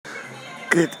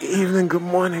Good evening, good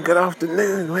morning, good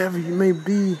afternoon, wherever you may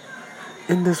be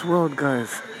in this world,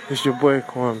 guys. It's your boy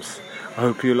Quams. I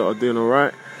hope you lot are doing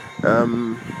alright.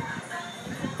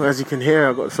 As you can hear,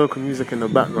 I've got soca music in the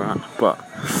background, but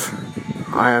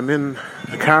I am in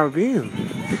the Caribbean.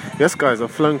 Yes, guys,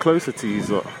 I've flown closer to you,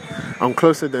 so I'm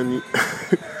closer than you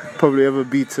probably ever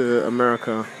be to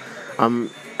America.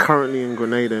 I'm currently in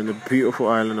Grenada, in the beautiful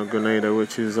island of Grenada,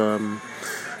 which is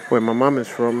where my mum is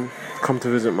from. Come to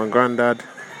visit my granddad.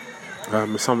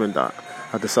 Something that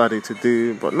I decided to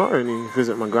do, but not only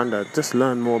visit my granddad, just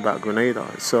learn more about Grenada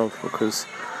itself, because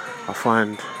I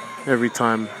find every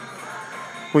time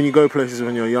when you go places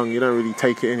when you're young, you don't really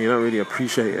take it in, you don't really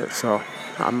appreciate it. So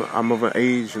I'm of an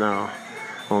age now,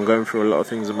 I'm going through a lot of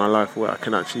things in my life where I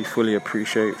can actually fully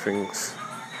appreciate things.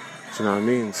 Do you know what I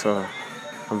mean? So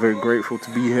I'm very grateful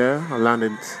to be here. I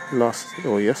landed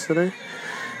yesterday,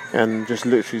 and just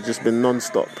literally just been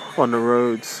non-stop on the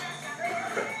roads,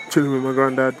 chilling with my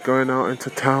granddad, going out into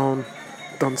town.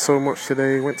 Done so much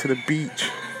today. Went to the beach,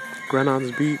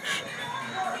 Grenada's beach.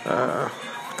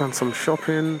 Done some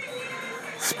shopping.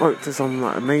 Spoke to some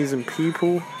amazing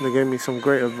people. They gave me some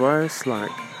great advice.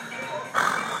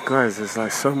 Guys,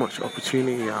 there's so much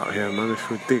opportunity out here, man.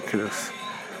 It's ridiculous.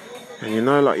 And you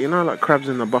know, crabs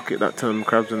in the bucket. That term,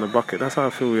 crabs in the bucket. That's how I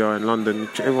feel we are in London.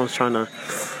 Everyone's trying to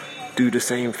do the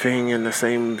same thing in the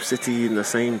same city, in the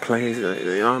same place. You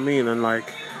know what I mean? And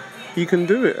you can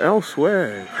do it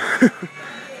elsewhere.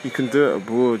 You can do it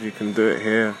abroad. You can do it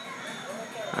here.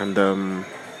 And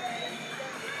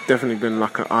definitely been an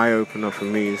eye opener for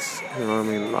me. You know what I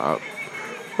mean?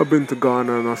 I've been to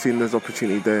Ghana and I've seen there's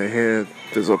opportunity there. Here,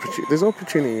 there's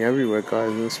opportunity everywhere,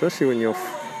 guys. And especially when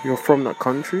you're from that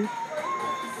country,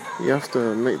 you have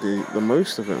to make the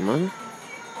most of it, man.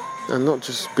 And not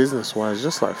just business-wise,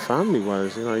 just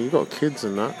family-wise. You know, you got kids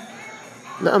and that.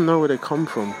 Let them know where they come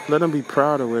from. Let them be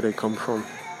proud of where they come from.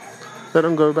 Let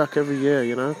them go back every year,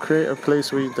 you know. Create a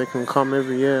place where they can come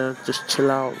every year, just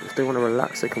chill out. If they want to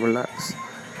relax, they can relax.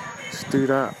 Just do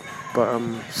that. But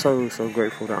I'm so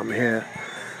grateful that I'm here.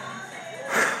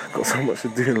 Got so much to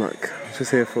do, I'm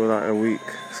just here for a week.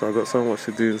 So I've got so much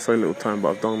to do in so little time, but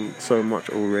I've done so much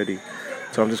already.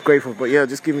 So I'm just grateful. But yeah,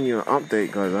 just giving you an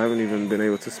update, guys. I haven't even been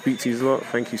able to speak to you a lot.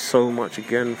 Thank you so much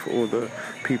again for all the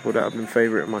people that have been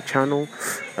favouring my channel.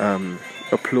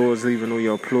 Applause, leaving all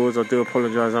your applause. I do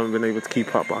apologise, I haven't been able to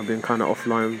keep up, but I've been kind of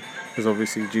offline. It's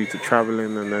obviously due to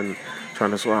travelling and then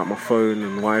trying to sort out my phone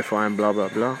and Wi-Fi and blah, blah,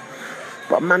 blah.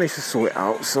 But I managed to sort it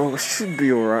out, so it should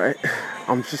be alright.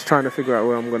 I'm just trying to figure out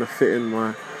where I'm going to fit in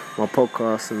my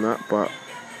podcast and that, but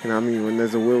you know what I mean, when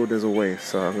there's a will, there's a way.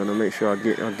 So I'm going to make sure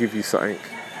I'll give you something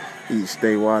each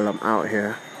day while I'm out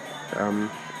here.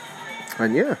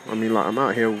 And yeah, I mean, I'm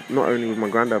out here not only with my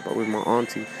granddad, but with my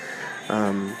auntie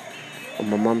on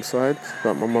my mum's side,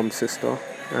 my mum's sister.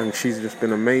 And she's just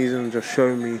been amazing, just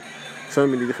showing me so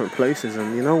many different places.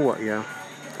 And you know what, yeah,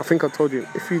 I think I told you,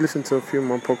 if you listen to a few of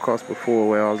my podcasts before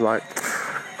where I was like,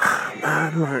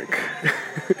 man,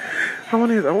 I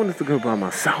wanted to go by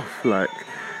myself.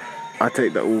 I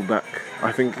take that all back.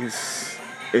 I think it's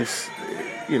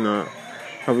you know,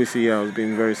 obviously, yeah, I was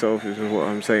being very selfish with what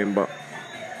I'm saying, but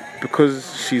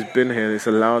because she's been here, it's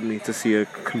allowed me to see a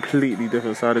completely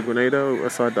different side of Grenada,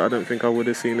 a side that I don't think I would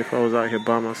have seen if I was out here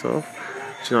by myself.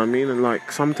 Do you know what I mean? And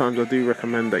sometimes I do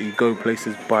recommend that you go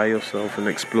places by yourself and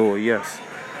explore, yes.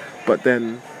 But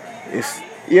then it's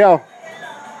you're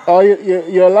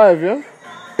alive, yeah?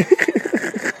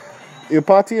 You're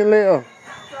partying later?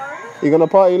 Sorry? You're gonna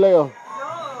party later? No,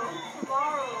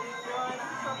 tomorrow.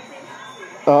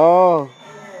 Oh.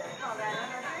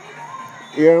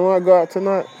 Yeah. You wanna go out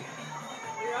tonight?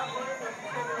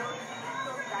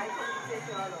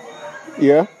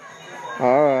 Yeah?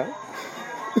 Alright.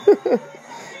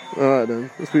 Alright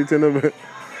then. We'll speak to you in a bit.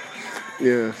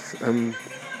 Yes.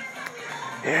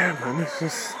 Yeah, man, it's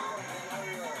just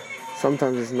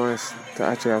sometimes it's nice to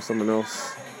actually have someone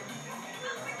else.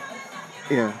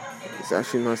 Yeah, it's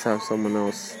actually nice to have someone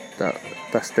else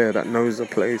that's there, that knows the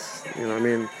place. You know what I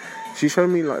mean? She showed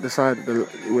me the side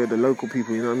where the local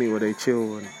people, you know what I mean, where they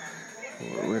chill and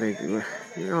where you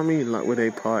know what I mean, where they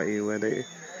party, where they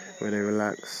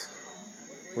relax,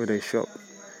 where they shop.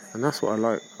 And that's what I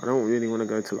like. I don't really want to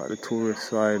go to the tourist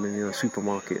side and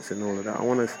supermarkets and all of that. I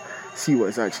want to see what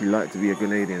it's actually like to be a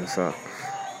Grenadian. So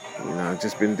I've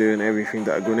just been doing everything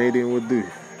that a Grenadian would do.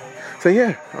 So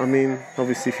yeah, I mean,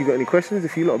 obviously, if you got any questions,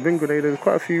 if you lot have been Grenada, there's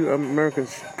quite a few American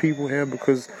people here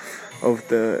because of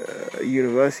the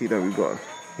university that we got.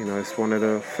 You know, it's one of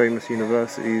the famous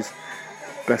universities,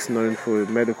 best known for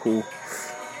medical.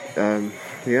 This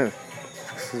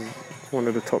is one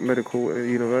of the top medical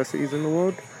universities in the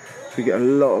world. We get a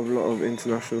lot of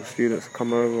international students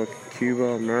come over, Cuba,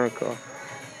 America,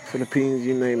 Philippines,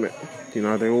 you name it. You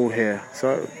know, they're all here.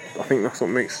 So I think that's what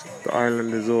makes the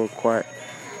island as well quite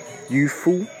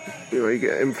youthful. You know, you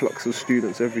get an influx of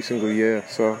students every single year.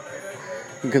 So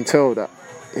you can tell that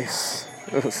it's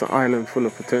an island full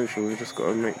of potential. You just got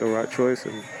to make the right choice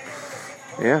and,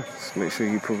 yeah, just make sure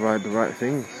you provide the right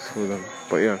things for them.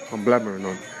 But yeah, I'm blabbering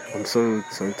on. I'm so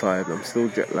tired. I'm still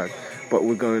jet lagged. But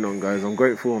we're going on, guys. I'm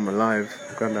grateful I'm alive.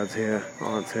 Granddad's here,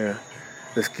 aunt's here.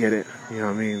 Let's get it. You know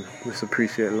what I mean? Let's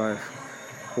appreciate life.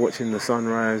 Watching the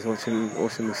sunrise, watching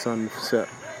the sun set.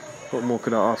 What more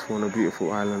could I ask for on a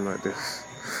beautiful island like this?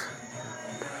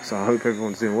 So I hope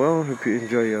everyone's doing well. Hope you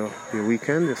enjoy your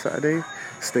weekend, your Saturday.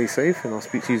 Stay safe, and I'll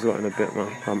speak to you in a bit,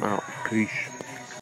 man. I'm out. Peace.